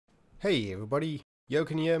Hey everybody,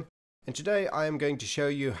 Jochen here, and today I am going to show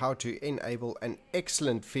you how to enable an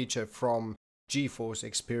excellent feature from Geforce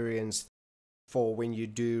Experience for when you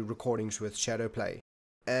do recordings with Shadowplay.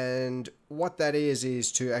 And what that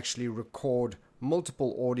is to actually record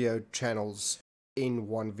multiple audio channels in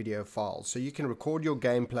one video file. So you can record your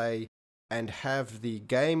gameplay and have the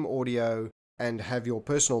game audio and have your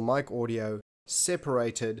personal mic audio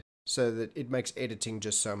separated so that it makes editing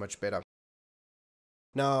just so much better.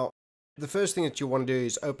 Now, the first thing that you want to do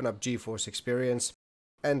is open up Geforce Experience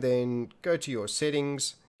and then go to your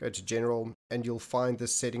settings, go to general, and you'll find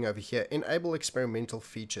this setting over here, enable experimental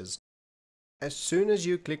features. As soon as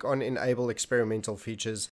you click on enable experimental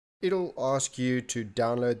features, it'll ask you to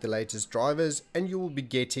download the latest drivers and you will be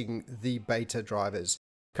getting the beta drivers.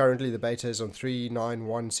 Currently the beta is on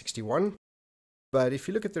 3.9.1.61, but if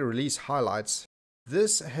you look at the release highlights,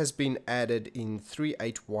 this has been added in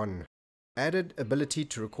 3.8.1. Added ability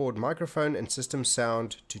to record microphone and system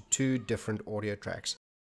sound to 2 different audio tracks.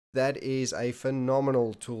 That is a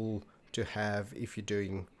phenomenal tool to have if you're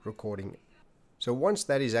doing recording. So once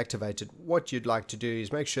that is activated, what you'd like to do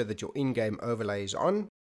is make sure that your in-game overlay is on,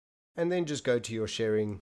 and then just go to your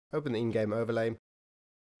sharing, open the in-game overlay.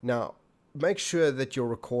 Now make sure that your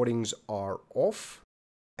recordings are off,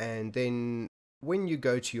 and then when you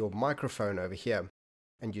go to your microphone over here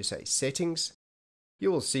and you say settings, you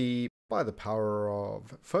will see by the power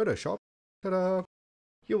of Photoshop, ta-da,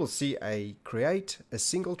 you will see a create, a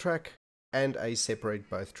single track, and a separate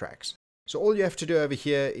both tracks. So all you have to do over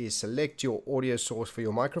here is select your audio source for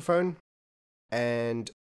your microphone,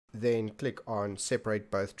 and then click on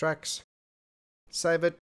separate both tracks, save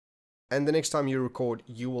it, and the next time you record,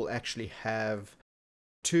 you will actually have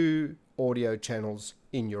 2 audio channels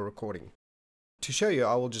in your recording. To show you,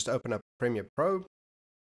 I will just open up Premiere Pro,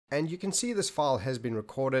 and you can see this file has been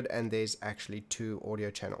recorded and there's actually 2 audio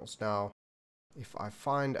channels. Now, if I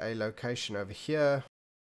find a location over here,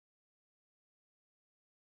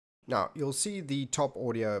 now you'll see the top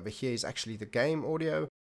audio over here is actually the game audio,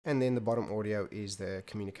 and then the bottom audio is the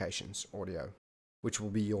communications audio, which will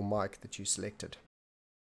be your mic that you selected.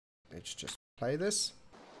 Let's just play this.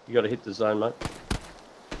 You got to hit the zone, mate.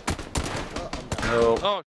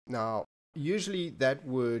 Oh. Now, usually that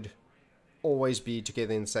would always be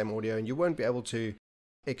together in the same audio, and you won't be able to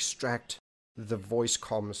extract the voice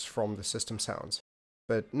comms from the system sounds.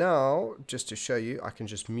 But now, just to show you, I can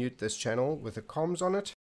just mute this channel with the comms on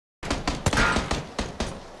it,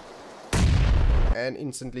 and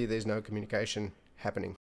instantly there's no communication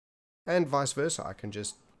happening. And vice versa, I can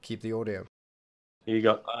just keep the audio. Here you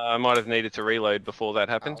go. I might have needed to reload before that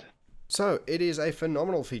happened. So it is a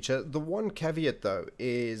phenomenal feature. The one caveat though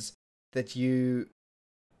is that you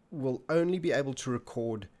will only be able to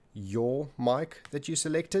record your mic that you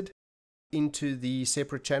selected into the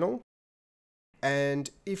separate channel. And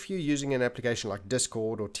if you're using an application like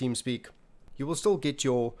Discord or TeamSpeak, you will still get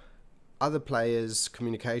your other players'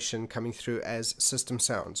 communication coming through as system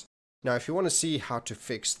sounds. Now, if you want to see how to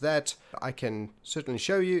fix that, I can certainly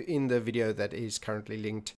show you in the video that is currently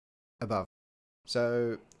linked above.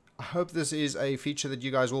 So I hope this is a feature that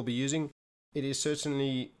you guys will be using. It is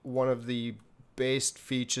certainly one of the best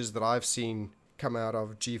features that I've seen come out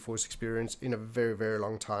of Geforce Experience in a very, very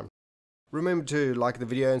long time. Remember to like the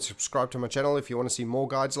video and subscribe to my channel if you want to see more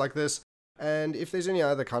guides like this. And if there's any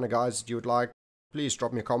other kind of guides that you would like, please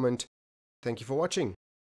drop me a comment. Thank you for watching.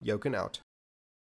 Jochen out.